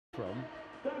from,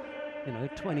 you know,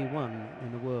 21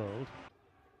 in the world.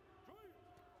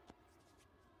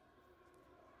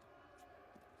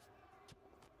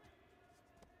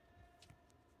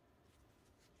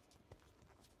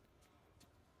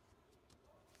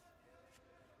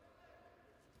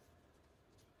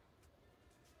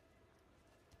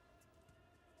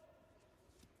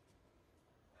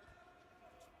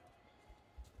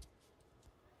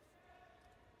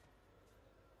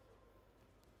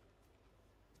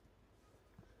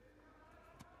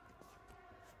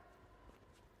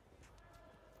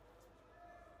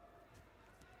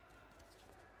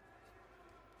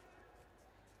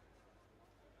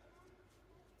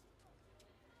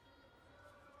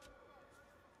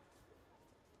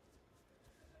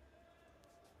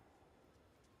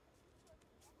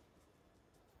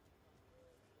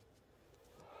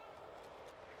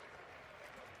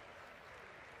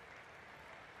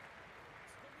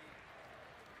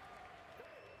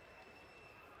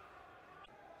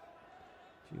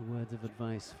 A few words of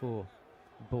advice for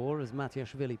Bor as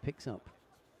Matiashvili picks up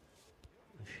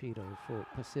a Judo for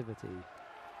passivity.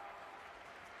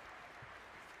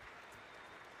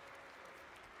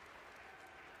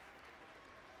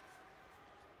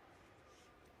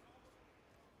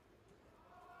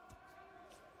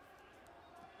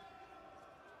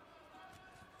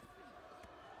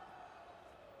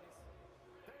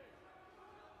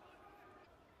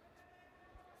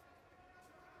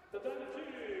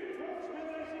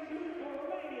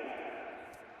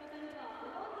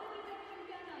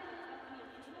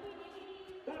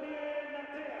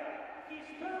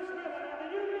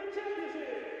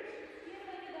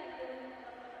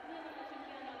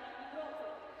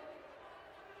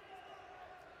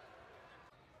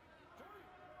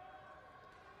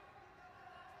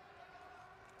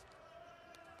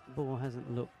 Bor hasn't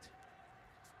looked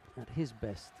at his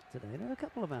best today. There are a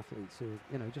couple of athletes who,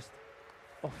 you know, just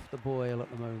off the boil at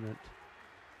the moment.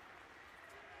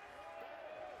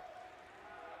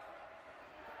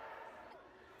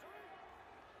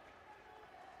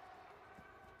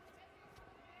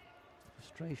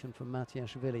 Frustration from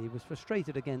Matiashvili. He was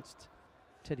frustrated against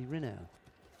Teddy Rinau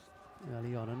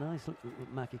early on. A nice little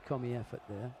Makikomi effort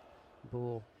there.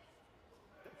 Bor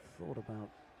thought about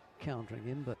countering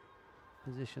him, but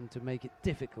positioned to make it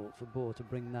difficult for Bor to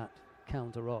bring that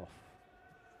counter off.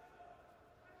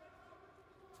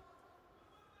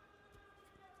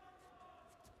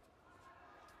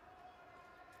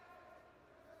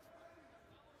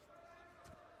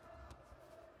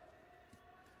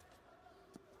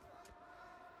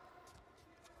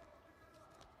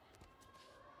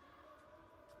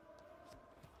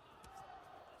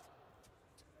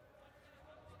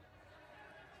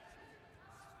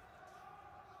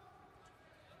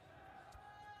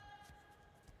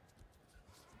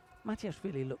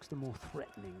 Matiashvili looks the more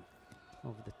threatening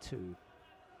of the two,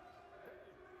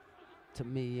 to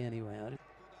me anyway,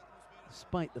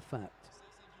 despite the fact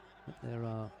that there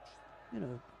are, you know,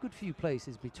 a good few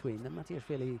places between them.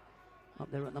 Matiashvili up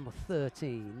there at number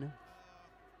 13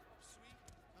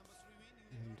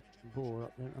 and Bor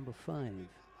up there at number 5.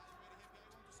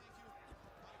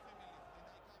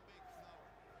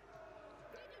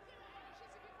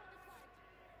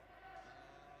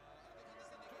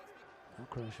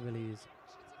 Krashvili is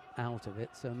out of it,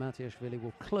 so Matiashvili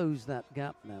will close that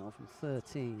gap now from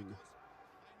 13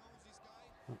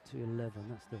 up to 11.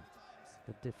 That's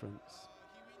the difference.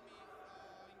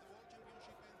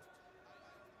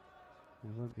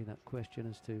 There won't be that question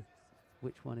as to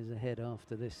which one is ahead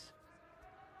after this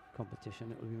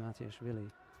competition. It will be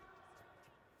Matiashvili.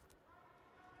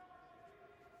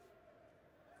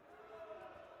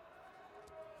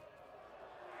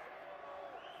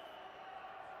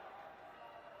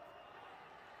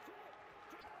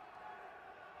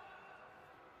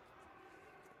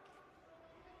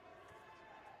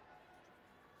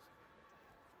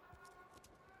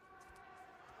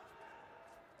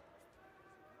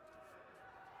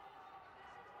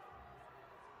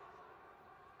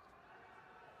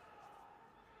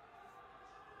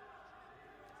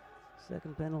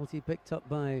 Second penalty picked up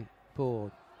by Bor.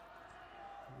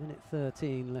 Minute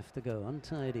 13 left to go.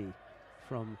 Untidy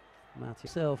from Matthew.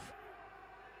 Himself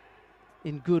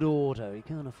in good order. He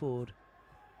can't afford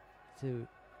to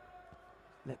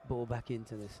let Bor back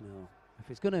into this now.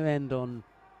 If it's going to end on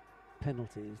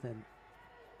penalties, then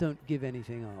don't give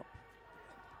anything up.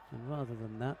 And rather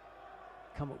than that,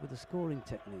 come up with a scoring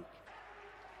technique.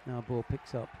 Now Bor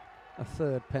picks up a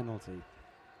third penalty.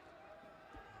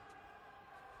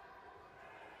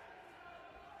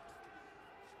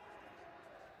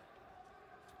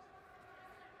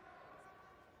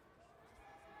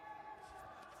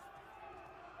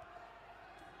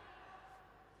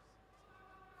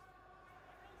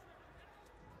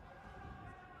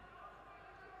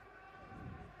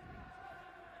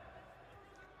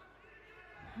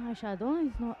 Shadow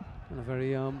is not. And a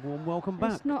very warm welcome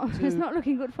back. It's not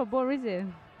looking good for Bor, is it?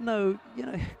 No, you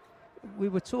know, we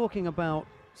were talking about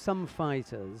some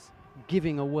fighters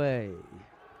giving away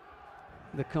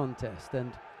the contest,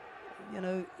 and you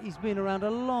know, he's been around a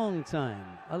long time,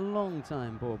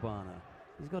 poor Barna.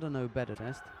 He's got to know better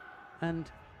test,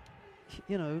 and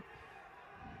you know,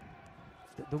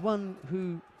 the one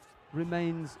who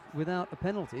remains without a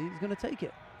penalty is going to take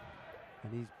it,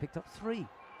 and he's picked up 3.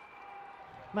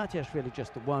 Matiashvili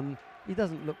just the 1. He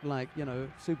doesn't look like, you know,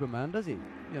 Superman, does he?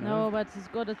 You know? No, but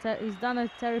he's done a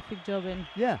terrific job in.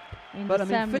 Yeah, in but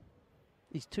the I mean,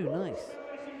 he's too nice.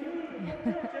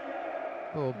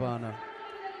 Poor Barna.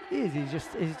 He's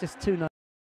just too nice.